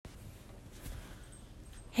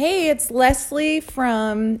Hey, it's Leslie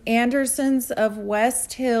from Andersons of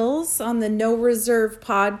West Hills on the No Reserve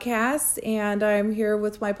podcast, and I'm here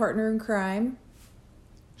with my partner in crime,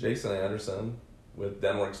 Jason Anderson with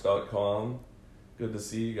Denworks.com. Good to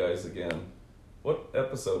see you guys again. What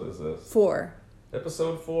episode is this? 4.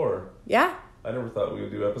 Episode 4. Yeah, I never thought we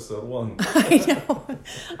would do episode 1.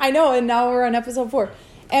 I know, and now we're on episode 4.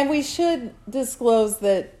 And we should disclose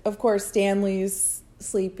that, of course, Stanley's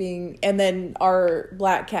sleeping, and then our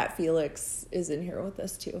black cat Felix is in here with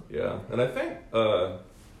us too. Yeah, and I think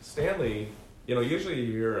Stanley, usually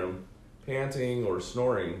you hear him panting or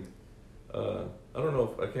snoring. I don't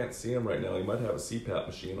know if I can't see him right now. He might have a CPAP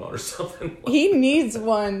machine on or something. He needs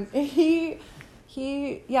one. He's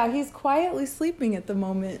quietly sleeping at the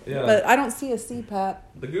moment, Yeah. but I don't see a CPAP.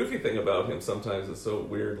 The goofy thing about him sometimes is so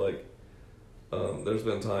weird. Like, there's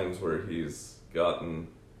been times where he's gotten,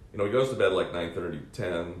 he goes to bed like 9:30,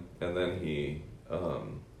 10, and then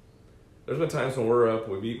there's been times when we're up,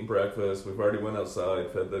 we've eaten breakfast, we've already went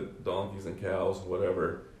outside, fed the donkeys and cows,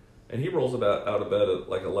 whatever, and he rolls out of bed at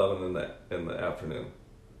like 11 in the afternoon.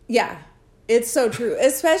 Yeah, it's so true,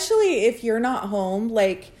 especially if you're not home.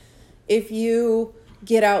 Like, if you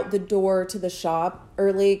get out the door to the shop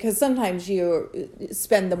early, because sometimes you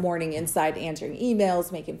spend the morning inside answering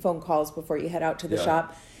emails, making phone calls before you head out to the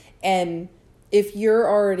shop, and if you're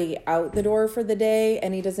already out the door for the day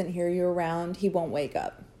and he doesn't hear you around, he won't wake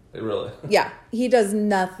up. Really? Yeah, he does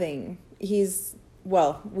nothing.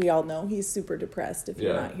 We all know he's super depressed if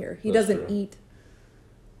you're not here. He doesn't eat.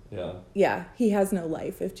 Yeah. Yeah, he has no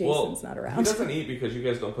life if Jason's not around. He doesn't eat because you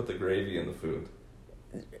guys don't put the gravy in the food.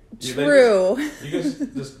 True. You guys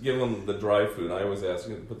just give him the dry food. I always ask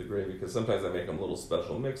him to put the gravy because sometimes I make him little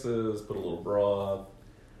special mixes, put a little broth,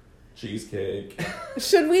 cheesecake.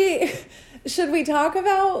 Should we talk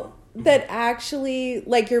about that actually,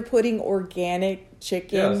 like, you're putting organic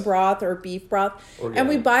chicken broth or beef broth, and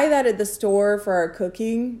we buy that at the store for our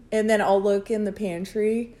cooking, and then I'll look in the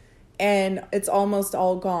pantry and it's almost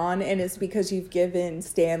all gone, and it's because you've given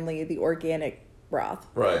Stanley the organic broth.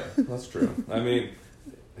 Right, that's true. I mean,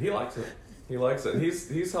 he likes it. He likes it.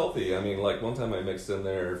 He's healthy. I mean, like, one time I mixed in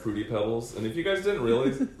there Fruity Pebbles, and if you guys didn't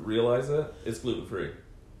realize it, it's gluten-free.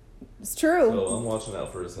 It's true. So I'm watching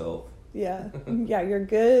out for his health. Yeah. Yeah, you're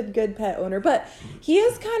good pet owner. But he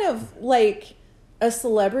is kind of like a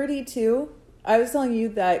celebrity too. I was telling you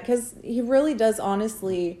that because he really does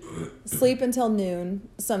honestly sleep until noon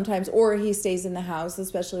sometimes, or he stays in the house,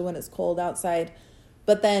 especially when it's cold outside.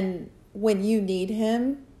 But then when you need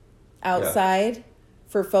him outside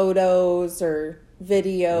for photos or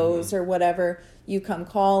videos or whatever, you come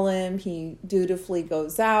call him. He dutifully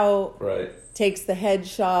goes out. Right. Takes the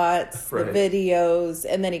headshots, the videos,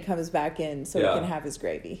 and then he comes back in so he can have his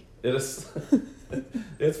gravy. It's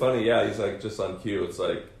funny, yeah. He's like just on cue. It's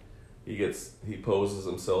like he poses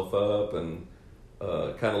himself up and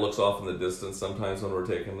kind of looks off in the distance sometimes when we're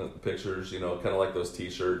taking the pictures. Kind of like those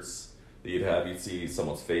T-shirts that you'd see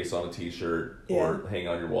someone's face on a T-shirt or hang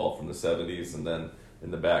on your wall from the 70s, and then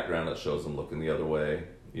in the background it shows him looking the other way.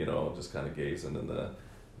 Just kind of gazing.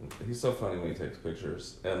 He's so funny when he takes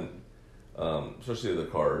pictures, and especially the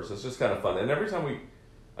cars. It's just kind of fun. And every time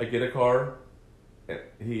I get a car,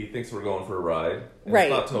 he thinks we're going for a ride. And it's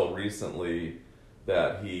not till recently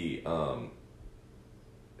that he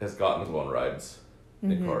has gotten to go on rides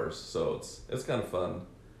in cars. So it's kind of fun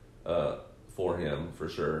for him, for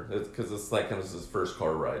sure. Because it's like kind of his first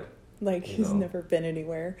car ride. Like, he's never been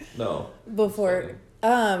anywhere before.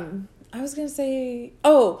 I was going to say,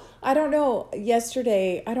 I don't know.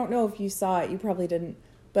 Yesterday, I don't know if you saw it. You probably didn't.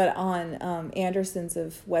 But on Andersons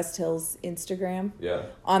of West Hills Instagram,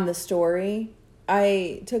 on the story,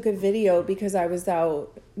 I took a video because I was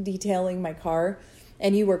out detailing my car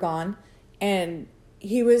and you were gone. And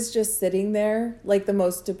he was just sitting there like the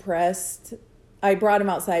most depressed. I brought him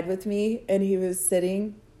outside with me and he was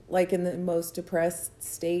sitting like in the most depressed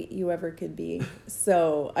state you ever could be.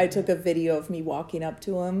 So I took a video of me walking up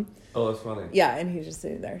to him. Oh, that's funny. Yeah, and he was just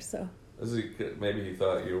sitting there, so. Maybe he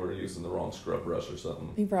thought you were using the wrong scrub brush or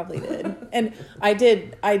something. He probably did. And I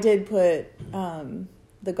did put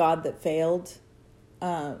The God That Failed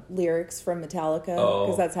lyrics from Metallica,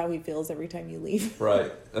 because that's how he feels every time you leave.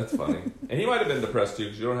 Right, that's funny. And he might have been depressed too,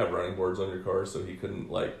 because you don't have running boards on your car, so he couldn't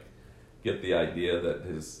get the idea that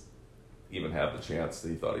even have the chance that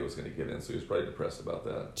he thought he was going to get in, so he was probably depressed about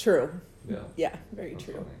that. True. Yeah. Yeah, very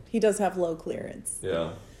true. Funny. He does have low clearance.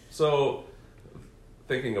 Yeah. So,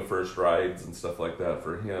 thinking of first rides and stuff like that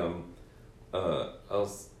for him,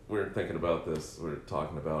 we were thinking about this, we were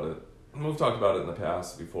talking about it. We've talked about it in the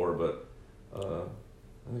past before, but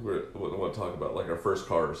I think we want to talk about like our first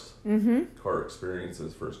cars, car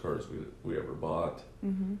experiences, first cars we ever bought.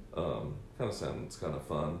 Kind of sounds kind of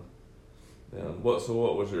fun. And what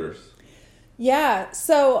was yours? Yeah,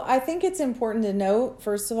 so I think it's important to note,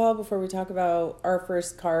 first of all, before we talk about our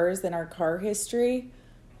first cars and our car history,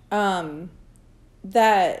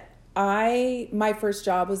 that my first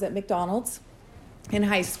job was at McDonald's in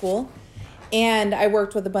high school, and I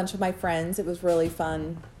worked with a bunch of my friends. It was really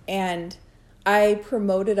fun, and I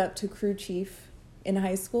promoted up to crew chief in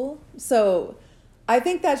high school. So I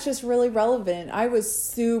think that's just really relevant. I was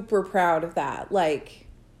super proud of that, like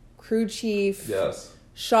crew chief. Yes.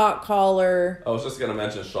 Shot caller. I was just gonna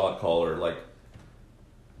mention shot caller, like,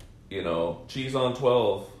 cheese on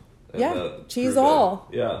 12. Yeah, cheese all.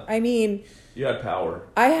 Yeah. I mean, you had power.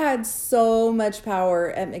 I had so much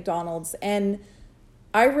power at McDonald's, and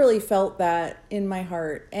I really felt that in my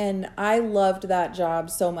heart, and I loved that job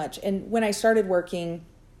so much. And when I started working,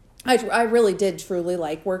 I really did truly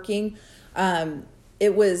like working.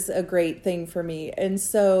 It was a great thing for me, and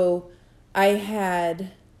so I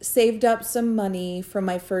had saved up some money from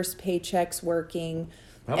my first paychecks working.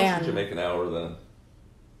 How much did you make an hour then?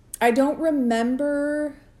 I don't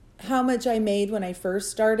remember how much I made when I first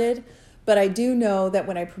started, but I do know that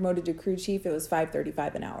when I promoted to crew chief, it was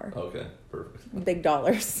 $5.35 an hour. Okay, perfect. Big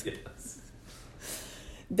dollars. Yes.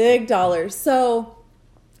 Big dollars. So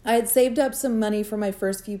I had saved up some money for my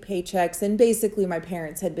first few paychecks, and basically my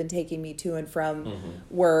parents had been taking me to and from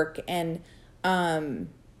work, and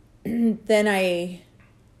then I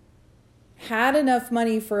had enough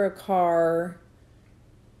money for a car,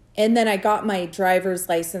 and then I got my driver's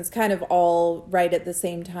license kind of all right at the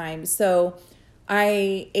same time. So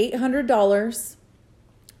 $800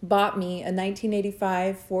 bought me a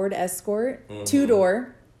 1985 Ford Escort,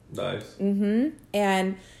 2-door. Nice.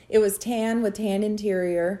 And it was tan with tan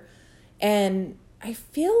interior, and I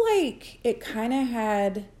feel like it kind of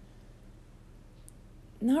had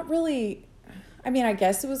not really, I mean, I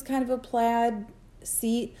guess it was kind of a plaid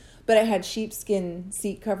seat, but it had sheepskin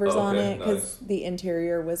seat covers on it because the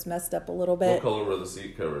interior was messed up a little bit. What color were the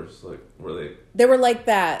seat covers? Like, were they? They were like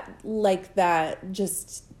that,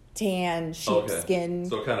 just tan sheepskin. Okay.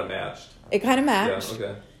 So it kind of matched. It kind of matched. Yeah,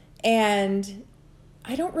 okay. And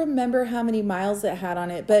I don't remember how many miles it had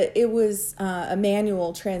on it, but it was a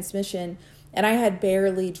manual transmission, and I had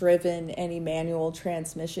barely driven any manual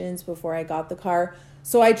transmissions before I got the car.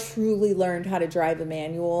 So I truly learned how to drive a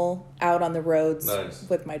manual out on the roads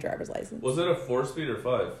with my driver's license. Was it a 4-speed or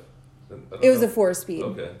 5? It was a 4-speed.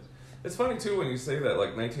 Okay. It's funny, too, when you say that,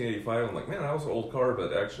 like 1985, I'm like, man, that was an old car,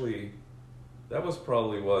 but actually, that was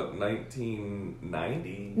probably, what,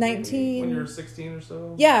 1990? When you were 16 or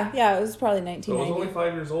so? Yeah, it was probably 1990. So it was only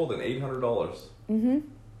 5 years old and $800.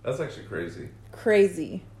 That's actually crazy.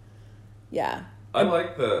 Crazy. Yeah. I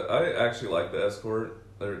actually like the Escort.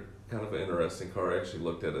 They're kind of an interesting car. I actually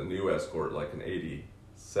looked at a new Escort, like an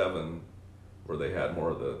 87, where they had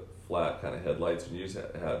more of the flat kind of headlights, and you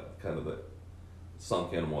had kind of the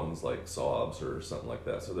sunk-in ones like Saabs or something like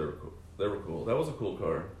that. So they were cool. That was a cool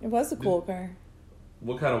car. It was a cool car.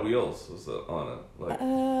 What kind of wheels was on it? Like,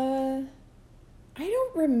 I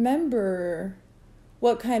don't remember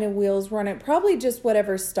what kind of wheels were on it. Probably just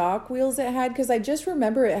whatever stock wheels it had, because I just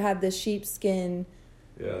remember it had the sheepskin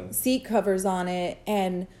seat covers on it,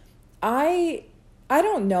 and I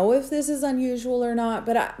don't know if this is unusual or not,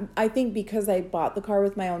 but I think because I bought the car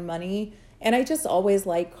with my own money, and I just always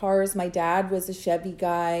liked cars. My dad was a Chevy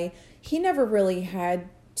guy. He never really had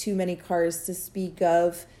too many cars to speak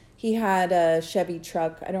of. He had a Chevy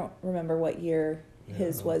truck. I don't remember what year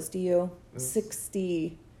his was. Do you?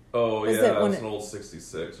 60. Oh, yeah, it was an old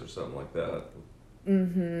 66 or something like that.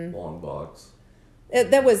 Long box.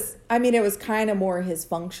 It was kind of more his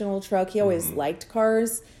functional truck. He always liked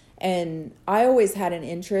cars. And I always had an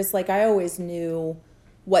interest. Like, I always knew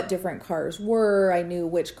what different cars were. I knew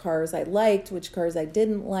which cars I liked, which cars I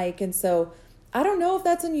didn't like. And so I don't know if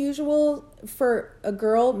that's unusual for a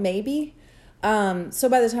girl, maybe. So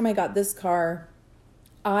by the time I got this car,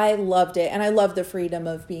 I loved it. And I loved the freedom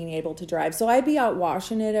of being able to drive. So I'd be out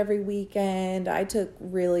washing it every weekend. I took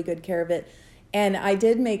really good care of it. And I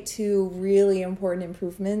did make 2 really important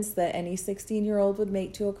improvements that any 16-year-old would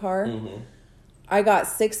make to a car. I got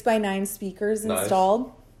 6x9 speakers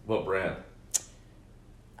installed. What brand?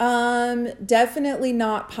 Definitely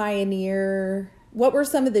not Pioneer. What were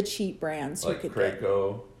some of the cheap brands you could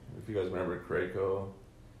Kraco, get? If you guys remember Kraco.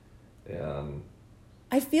 And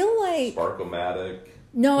I feel like Sparkomatic.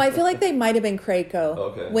 No, I feel like they might have been Kraco.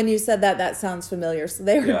 Okay. When you said that sounds familiar. So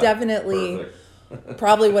they were definitely perfect.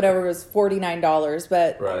 probably whatever was $49.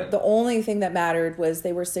 But right. the only thing that mattered was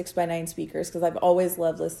they were 6x9 speakers, because I've always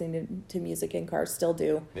loved listening to music in cars, still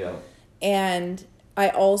do. Yeah. And I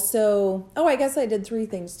also, I guess I did 3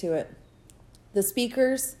 things to it. The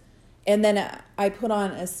speakers, and then I put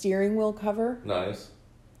on a steering wheel cover. Nice.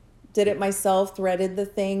 Did it myself, threaded the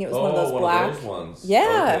thing. It was one of those black. Of those ones.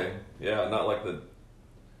 Yeah. Okay. Yeah, not like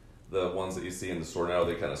the ones that you see in the store now.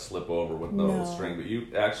 They kind of slip over with no string, but you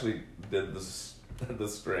actually did the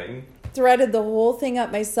string. Threaded the whole thing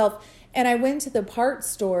up myself. And I went to the parts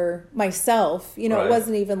store myself. You know, right. It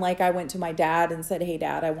wasn't even like I went to my dad and said, hey,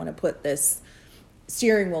 Dad, I want to put this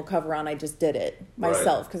steering wheel cover on. I just did it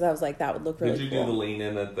myself because I was like, that would look really cool. Did you do the lean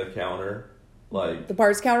in at the counter? Like the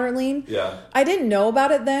parts counter lean? Yeah. I didn't know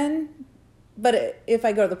about it then, but if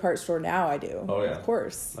I go to the parts store now, I do. Oh, yeah. Of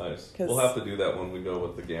course. Nice. We'll have to do that when we go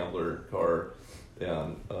with the Gambler car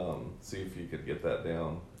and see if you could get that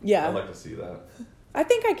down. Yeah. I'd like to see that. I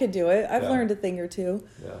think I could do it. I've learned a thing or two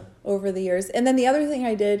over the years. And then the other thing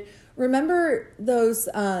I did, remember those,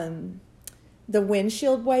 the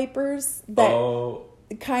windshield wipers that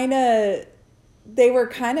they were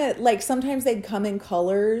kind of like, sometimes they'd come in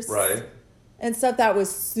colors. Right. And stuff that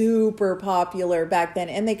was super popular back then.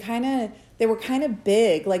 And they were kind of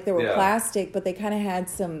big, like they were plastic, but they kind of had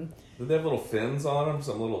some... Did they have little fins on them?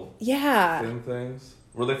 Some little fin things?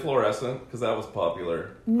 Were they fluorescent? Because that was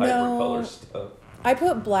popular. No. Hypercolor stuff. I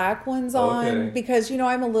put black ones on because, you know,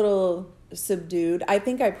 I'm a little subdued. I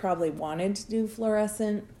think I probably wanted to do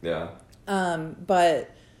fluorescent. Yeah.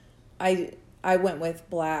 But I went with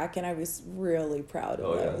black, and I was really proud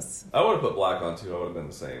of those. Yeah. I would have put black on too. I would have been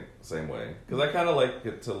the same way, because I kind of like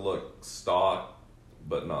it to look stock,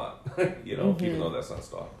 but not, you know, even though that's not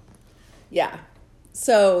stock. Yeah.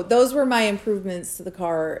 So those were my improvements to the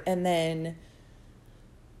car, and then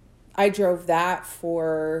I drove that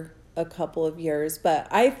for a couple of years. But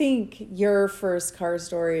I think your first car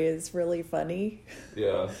story is really funny.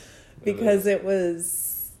 Yeah. Because it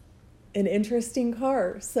was an interesting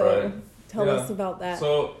car. So. Right. Tell us about that.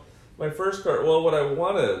 So, my first car, well, what I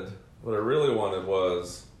really wanted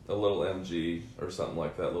was a little MG or something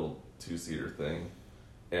like that, little 2-seater thing.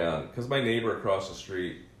 And, because my neighbor across the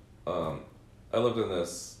street, I lived in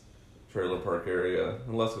this trailer park area,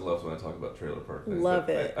 and Leslie loves when I talk about trailer park things. Love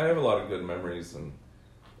it. I have a lot of good memories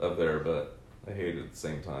of there, but I hate it at the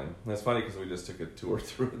same time. And it's funny because we just took a tour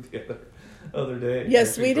through it the other day.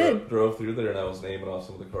 Yes, we did. Drove through there, and I was naming off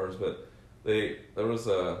some of the cars, but... I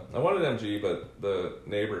wanted MG, but the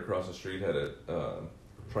neighbor across the street had a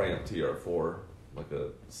Triumph TR4, like a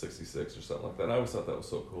 66 or something like that. And I always thought that was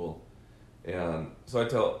so cool. And so I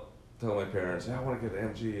tell my parents, I want to get an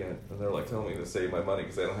MG, and they're like telling me to save my money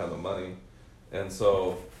because they don't have the money. And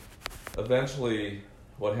so eventually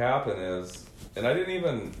what happened is, and I didn't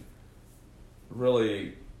even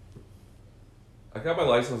really, I got my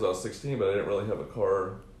license when I was 16, but I didn't really have a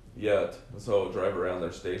car yet. And so I would drive around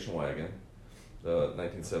their station wagon.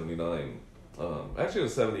 1979, actually it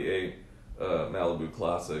was 78 Malibu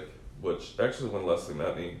Classic, which actually when Leslie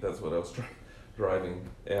met me, that's what I was driving,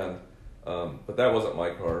 and but that wasn't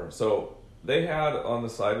my car. So they had on the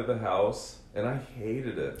side of the house, and I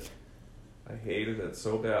hated it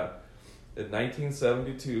so bad, a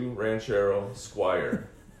 1972 Ranchero Squire,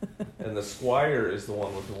 and the Squire is the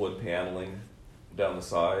one with the wood paneling down the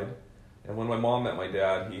side. And when my mom met my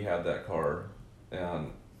dad, he had that car,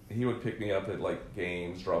 and he would pick me up at like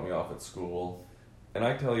games, drop me off at school, and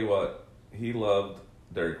I tell you what, he loved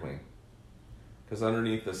Dairy Queen, because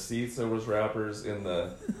underneath the seats there was wrappers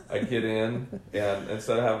I'd get in, and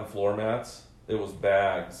instead of having floor mats, it was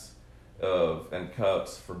bags and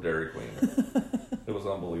cups for Dairy Queen. It was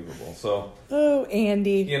unbelievable. So,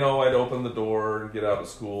 Andy, you know, I'd open the door and get out of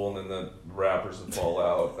school, and then the wrappers would fall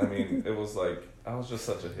out. I mean, it was like, I was just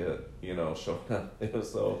such a hit, you know, showing up. It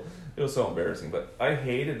was so embarrassing, but I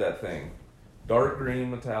hated that thing. Dark green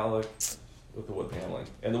metallic with the wood paneling.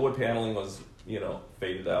 And the wood paneling was, you know,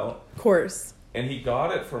 faded out. Of course. And he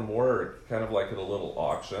got it from work, kind of like at a little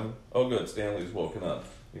auction. Oh, good, Stanley's woken up.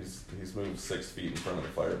 He's moved 6 feet in front of the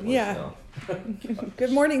fireplace now.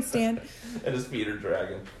 Good morning, Stan. And his feet are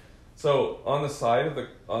dragging. So on the side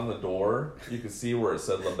on the door, you could see where it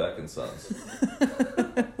said Lebec and Sons.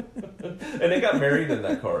 And they got married in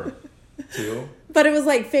that car, too. But it was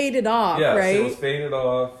like faded off, right? Yes, it was faded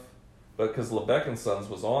off. But because Lebec and Sons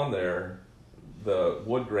was on there, the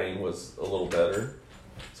wood grain was a little better.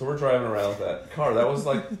 So we're driving around that car. That was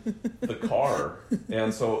like the car.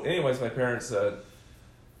 And so anyways, my parents said,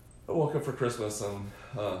 I woke up for Christmas and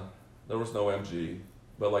there was no MG.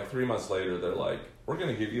 But like 3 months later, they're like, we're going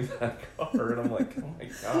to give you that car. And I'm like, oh my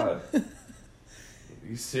God.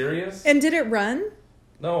 You serious? And did it run?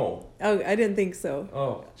 No. Oh, I didn't think so.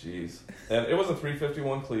 Oh, jeez. And it was a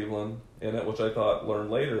 351 Cleveland in it, which I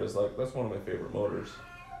learned later is like, that's one of my favorite motors.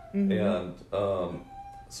 Mm-hmm. And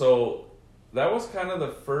so that was kind of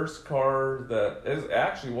the first car that, it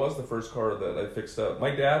actually was the first car that I fixed up.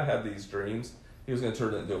 My dad had these dreams. He was going to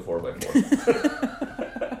turn it into a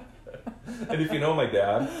 4x4. And if you know my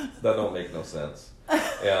dad, that don't make no sense.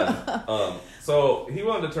 And so he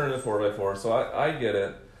wanted to turn it into 4x4, so I get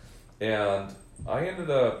it. And I ended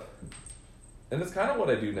up, and it's kind of what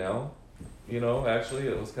I do now, actually.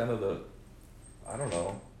 It was kind of I don't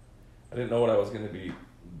know. I didn't know what I was going to be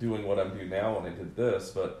doing what I'm doing now when I did this,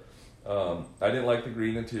 but I didn't like the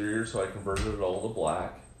green interior, so I converted it all to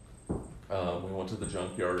black. We went to the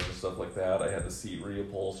junkyard and stuff like that. I had the seat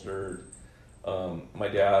reupholstered. My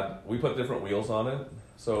dad, we put different wheels on it,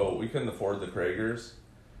 so we couldn't afford the Kragers,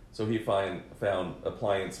 so he found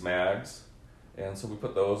appliance mags. And so we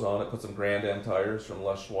put those on it, put some Grand Am tires from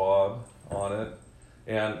Les Schwab on it.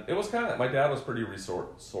 And it was my dad was pretty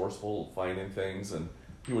resourceful finding things, and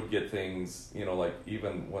he would get things, like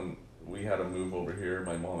even when we had to move over here,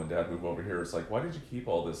 my mom and dad moved over here, it's like, why did you keep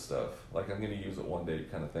all this stuff? Like, I'm going to use it one day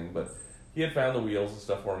kind of thing. But he had found the wheels and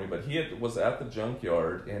stuff for me, but was at the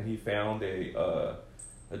junkyard, and he found a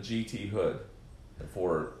GT hood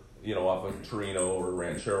for, off of Torino or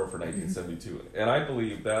Ranchero for 1972. And I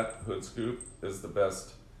believe that hood scoop is the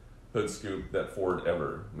best hood scoop that Ford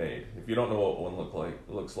ever made. If you don't know what one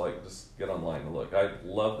looks like, just get online and look. I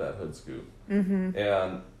love that hood scoop. Mm-hmm.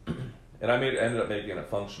 And I ended up making it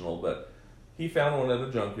functional, but he found one at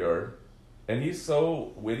a junkyard, and he's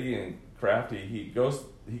so witty and crafty. He goes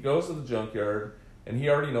to the junkyard, and he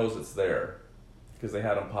already knows it's there because they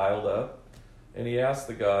had them piled up. And he asked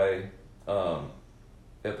the guy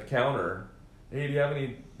at the counter, hey, do you have any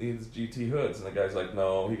of these GT hoods? And the guy's like,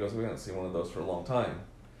 no. He goes, we haven't seen one of those for a long time.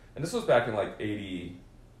 And this was back in like 80,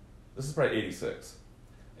 this is probably 86.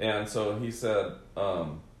 And so he said,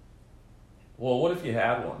 well, what if you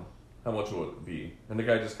had one? How much would it be? And the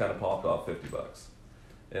guy just kind of popped off $50.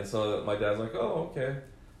 And so my dad's like, oh, okay.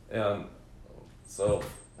 And so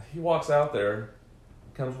he walks out there,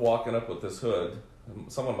 comes walking up with this hood.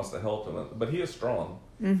 Someone must have helped him, but he is strong.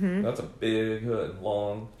 Mm-hmm. That's a big hood,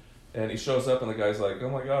 long. And he shows up, and the guy's like, oh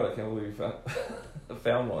my God, I can't believe you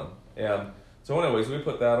found one. And so anyways, we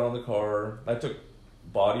put that on the car. I took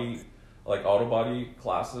auto body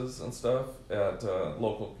classes and stuff at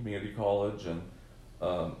local community college, and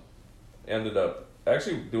ended up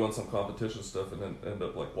actually doing some competition stuff, and then ended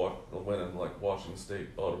up winning Washington State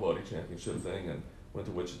Auto Body Championship thing, and went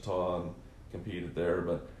to Wichita and competed there.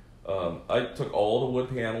 But I took all the wood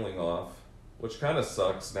paneling off, which kind of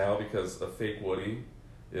sucks now because a fake Woody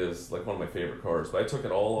is like one of my favorite cars. But I took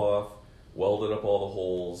it all off, welded up all the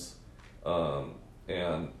holes,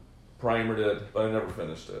 and primered it, but I never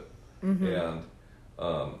finished it. Mm-hmm. And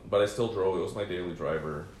but I still drove. It was my daily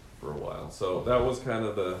driver for a while. So that was kind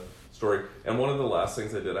of the story. And one of the last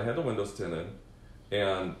things I did, I had the windows tinted,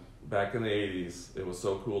 and back in the 80s, it was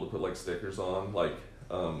so cool to put stickers on, like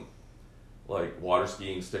water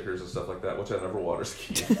skiing stickers and stuff like that, which I never water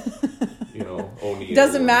skied. O'Neill.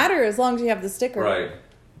 Doesn't matter as long as you have the sticker. Right.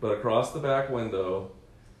 But across the back window,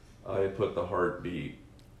 I put the heartbeat.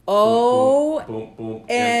 Oh, boom, boom, boom,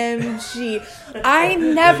 MG. I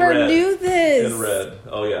never knew this. In red.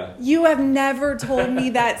 Oh, yeah. You have never told me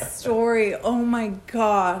that story. Oh, my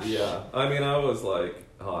gosh. Yeah. I mean, I was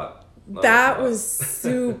hot. That was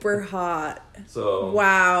super hot. So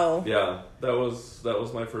wow. Yeah, that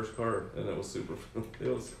was my first car, and it was super. It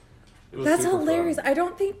was That's super hilarious.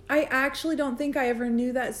 fun. I actually don't think I ever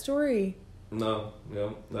knew that story. No,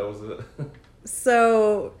 that was it.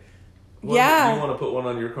 So, well, yeah. Do you want to put one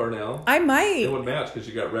on your car now? I might. It would match because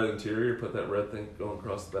you got red interior. Put that red thing going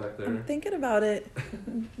across the back there. I'm thinking about it.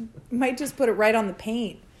 Might just put it right on the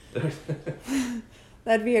paint.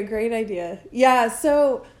 That'd be a great idea. Yeah,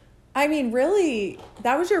 so, I mean, really,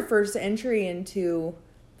 that was your first entry into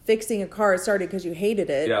fixing a car. It started because you hated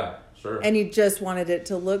it. Yeah, sure. And you just wanted it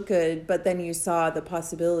to look good, but then you saw the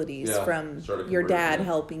possibilities from your dad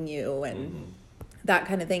helping you and that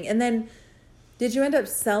kind of thing. And then, did you end up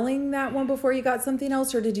selling that one before you got something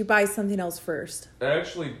else, or did you buy something else first? I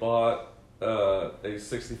actually bought a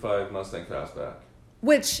 65 Mustang Fastback.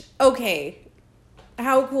 Which, okay,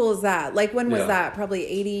 how cool is that? When was that? Probably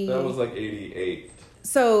 80? That was 88.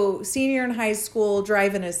 So, senior in high school,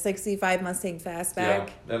 driving a 65 Mustang Fastback. Yeah,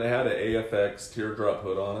 and it had an AFX teardrop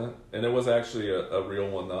hood on it. And it was actually a real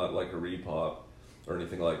one, not like a repop or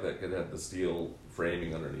anything like that. It had the steel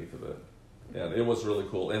framing underneath of it. And it was really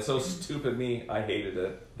cool. And so stupid me, I hated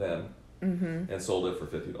it then. and sold it for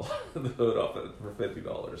 $50. The hood off it for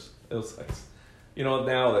 $50. It was nice. You know,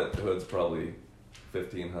 now that hood's probably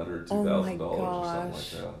 $1,500, $2,000 or something like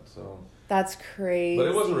that. So that's crazy. But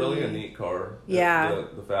it was really a neat car. Yeah.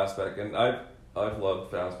 The fastback, and I've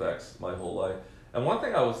loved fastbacks my whole life. And one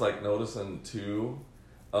thing I was like noticing too,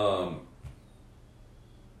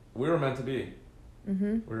 we were meant to be.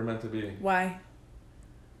 Mm-hmm. We were meant to be. Why?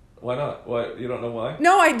 Why not? Why? You don't know why?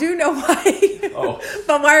 No, I do know why. Oh.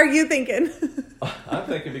 But why are you thinking? I'm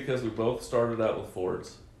thinking because we both started out with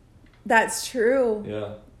Fords. That's true.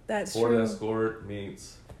 Yeah. That's Ford true. Escort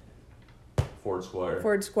meets Ford Squire.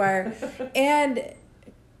 Ford Squire. And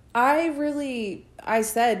I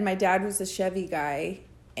said my dad was a Chevy guy,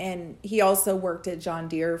 and he also worked at John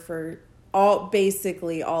Deere for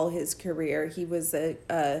basically all his career. He was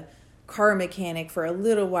a car mechanic for a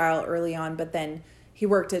little while early on, but then he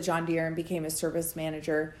worked at John Deere and became a service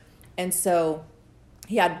manager. And so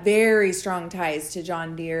he had very strong ties to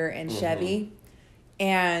John Deere and Chevy.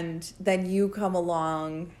 And then you come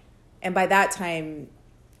along, and by that time,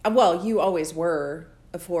 well, you always were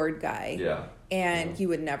a Ford guy. Yeah. And you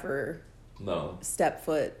would never No. step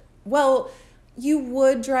foot. Well, you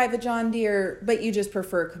would drive a John Deere, but you just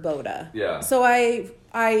prefer Kubota. Yeah. So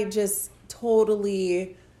I just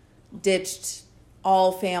totally ditched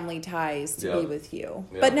all family ties to be with you.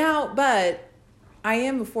 Yeah. But I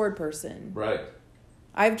am a Ford person. Right.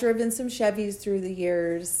 I've driven some Chevys through the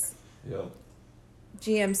years. Yeah.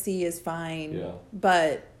 GMC is fine. Yeah.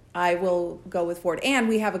 But I will go with Ford. And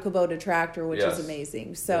we have a Kubota tractor, which is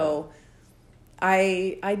amazing. So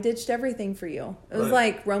I ditched everything for you. It was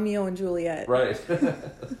like Romeo and Juliet. Right. Perfect.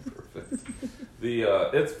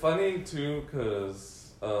 It's funny too,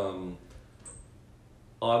 because on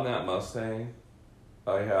that Mustang,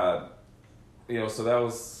 I had, so that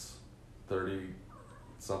was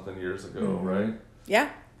 30-something years ago, right? Yeah.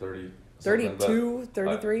 32,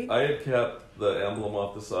 33. I had kept the emblem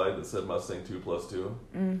off the side that said Mustang 2+2.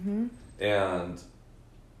 Mm-hmm. And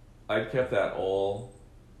I'd kept that all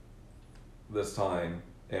this time,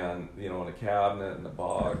 and in a cabinet in a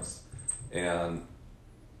box. And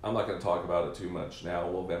I'm not going to talk about it too much now.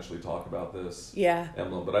 We'll eventually talk about this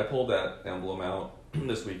emblem. But I pulled that emblem out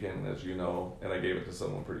this weekend, as you know, and I gave it to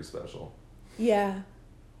someone pretty special. Yeah.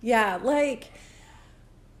 Yeah, like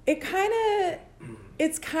it's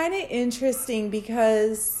kind of interesting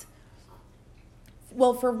because,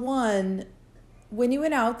 well, for one, when you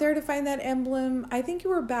went out there to find that emblem, I think you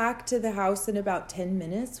were back to the house in about 10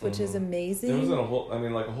 minutes, which is amazing. It was in a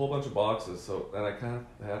whole bunch of boxes. So, and I kind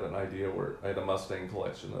of had an idea where I had a Mustang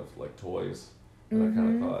collection of like toys, and I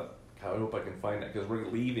kind of thought, I hope I can find that because we're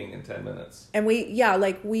leaving in 10 minutes. And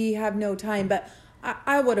we have no time, but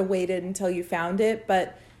I would have waited until you found it.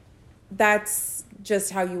 But that's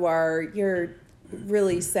just how you are. You're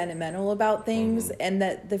really sentimental about things, and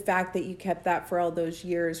that the fact that you kept that for all those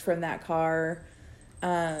years from that car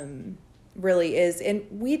really is. And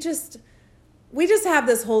we just have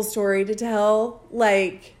this whole story to tell.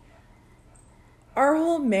 Like, our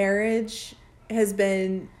whole marriage has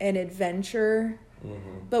been an adventure,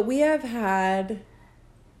 but we have had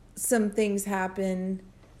some things happen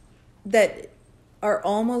that are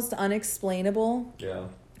almost unexplainable. Yeah.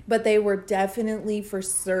 But they were definitely for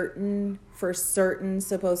certain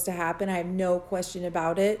supposed to happen. I have no question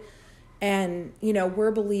about it. And,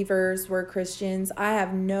 we're believers, we're Christians. I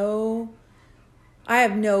have no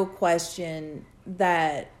question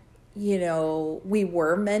that, we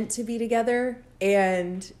were meant to be together.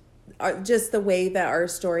 And just the way that our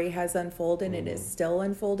story has unfolded, and it is still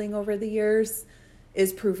unfolding over the years,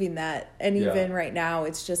 is proving that. And even right now,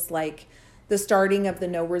 it's just like the starting of the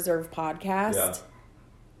No Reserve podcast. Yeah.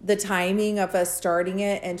 The timing of us starting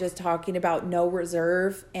it and just talking about no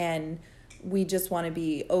reserve, and we just want to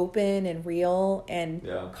be open and real, and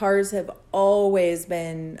cars have always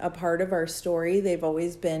been a part of our story. They've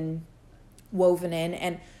always been woven in,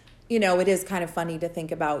 and it is kind of funny to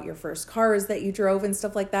think about your first cars that you drove and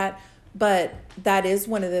stuff like that, but that is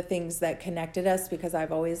one of the things that connected us, because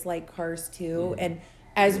I've always liked cars too. And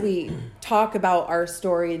as we talk about our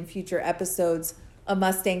story in future episodes, a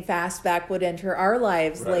Mustang Fastback would enter our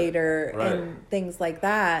lives later and things like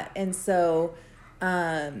that. And so,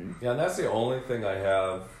 and that's the only thing I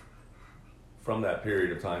have from that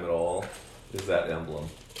period of time at all is that emblem.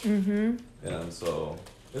 Mm-hmm. And so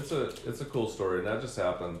it's a cool story, and that just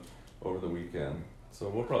happened over the weekend. So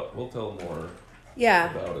we'll tell more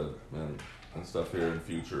about it and stuff here in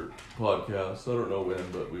future podcasts. I don't know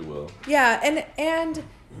when, but we will. Yeah, and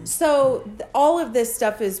so all of this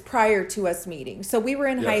stuff is prior to us meeting. So we were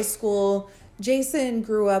in high school. Jason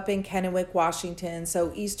grew up in Kennewick, Washington,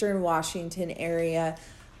 so Eastern Washington area.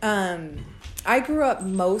 I grew up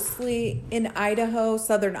mostly in Idaho,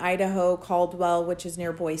 southern Idaho, Caldwell, which is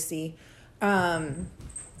near Boise. And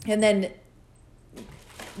then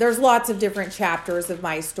there's lots of different chapters of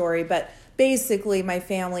my story, but basically my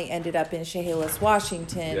family ended up in Chehalis,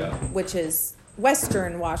 Washington, which is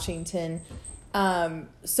western Washington.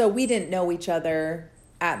 So we didn't know each other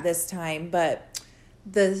at this time, but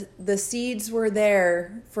the seeds were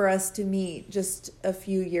there for us to meet just a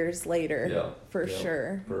few years later, for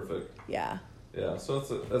sure. Perfect. Yeah. Yeah, so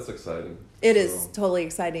that's exciting. It is totally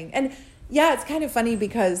exciting. And yeah, it's kind of funny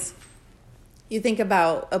because you think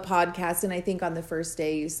about a podcast, and I think on the first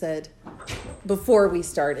day you said, before we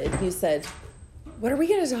started, you said, what are we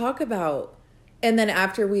going to talk about? And then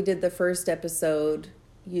after we did the first episode,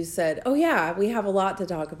 you said, oh yeah, we have a lot to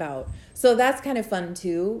talk about. So that's kind of fun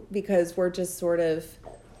too, because we're just sort of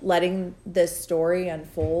letting this story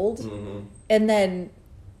unfold. Mm-hmm. And then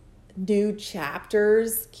new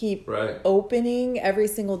chapters keep opening every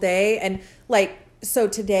single day. And like, so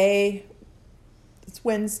today, it's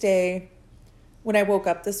Wednesday. When I woke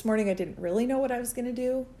up this morning, I didn't really know what I was going to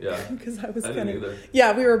do. Yeah. Because I was kind of,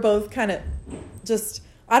 yeah, we were both kind of just,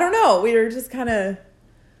 I don't know. We were just kind of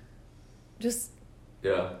just,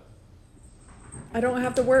 yeah. I don't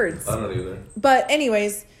have the words. I don't either. But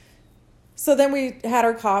anyways, so then we had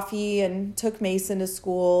our coffee and took Mason to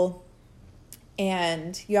school.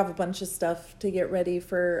 And you have a bunch of stuff to get ready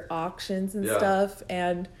for auctions and stuff.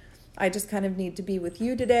 And I just kind of need to be with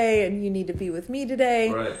you today, and you need to be with me today.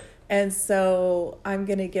 Right. And so I'm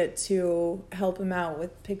going to get to help him out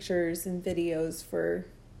with pictures and videos for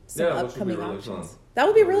some upcoming really auctions. Fun. That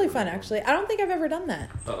would be really fun, actually. I don't think I've ever done that.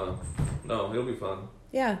 No, it'll be fun.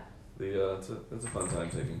 Yeah. It's a fun time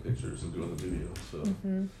taking pictures and doing the video. So.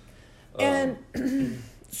 Mm-hmm. And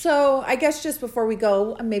so I guess just before we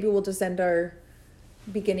go, maybe we'll just end our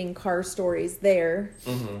beginning car stories there.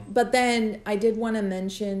 Mm-hmm. But then I did want to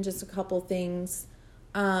mention just a couple things,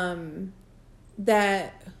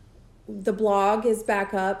 that the blog is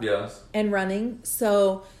back up and running.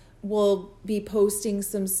 So we'll be posting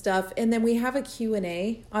some stuff. And then we have a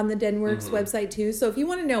Q&A on the Denworks website too. So if you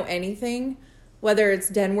want to know anything, whether it's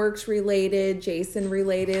Denworks related, Jason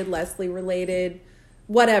related, Leslie related,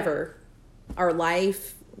 whatever, our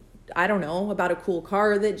life, I don't know, about a cool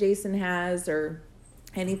car that Jason has or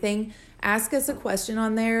anything, ask us a question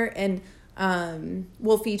on there, and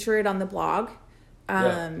we'll feature it on the blog.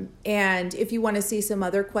 And if you want to see some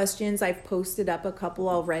other questions, I've posted up a couple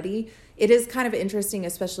already. It is kind of interesting,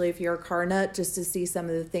 especially if you're a car nut, just to see some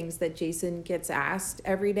of the things that Jason gets asked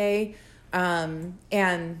every day.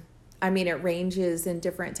 And I mean, it ranges in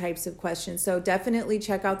different types of questions. So definitely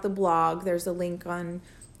check out the blog. There's a link on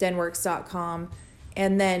denworks.com.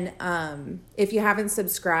 And then if you haven't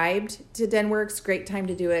subscribed to Denworks, great time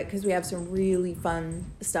to do it, because we have some really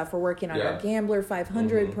fun stuff. We're working on our Gambler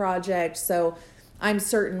 500 project. So I'm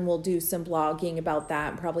certain we'll do some blogging about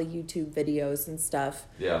that, and probably YouTube videos and stuff.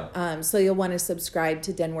 Yeah. So you'll want to subscribe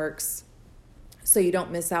to Denworks so you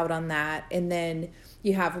don't miss out on that. And then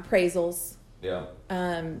you have appraisals. Yeah.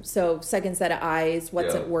 So second set of eyes,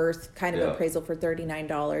 what's it worth? Kind of appraisal for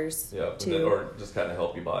 $39. Yeah. Or just kind of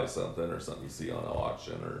help you buy something, or something you see on an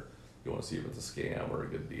auction, or you want to see if it's a scam or a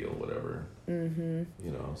good deal, whatever. Mm-hmm.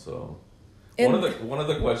 You know, so one of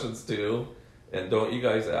the questions too, and don't you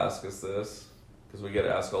guys ask us this, because we get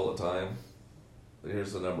asked all the time.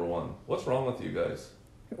 Here's the number one: what's wrong with you guys?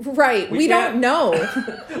 Right. We don't know.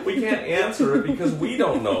 We can't answer it because we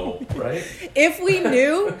don't know, right? If we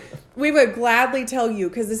knew, we would gladly tell you,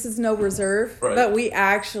 because this is no reserve, but we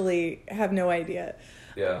actually have no idea.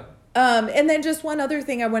 Yeah. And then just one other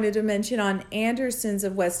thing I wanted to mention on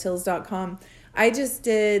andersonsofwesthills.com. I just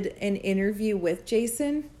did an interview with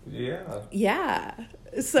Jason. Yeah. Yeah.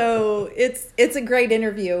 So it's a great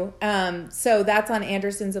interview. So that's on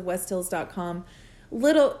andersonsofwesthills.com.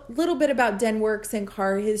 Little bit about Denworks and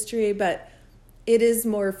car history, but it is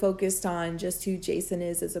more focused on just who Jason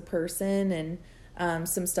is as a person, and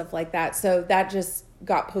some stuff like that. So that just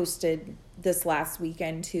got posted this last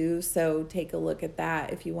weekend too. So take a look at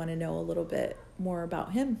that if you want to know a little bit more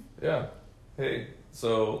about him. Yeah. Hey,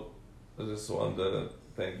 so I just wanted to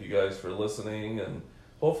thank you guys for listening, and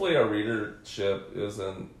hopefully our readership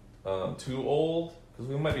isn't too old, because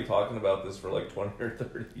we might be talking about this for like 20 or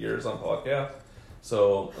 30 years on podcast.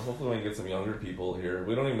 So hopefully we can get some younger people here.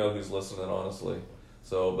 We don't even know who's listening, honestly.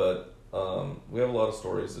 So, but we have a lot of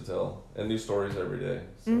stories to tell, and new stories every day.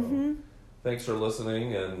 So thanks for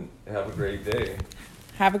listening, and have a great day.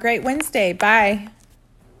 Have a great Wednesday. Bye.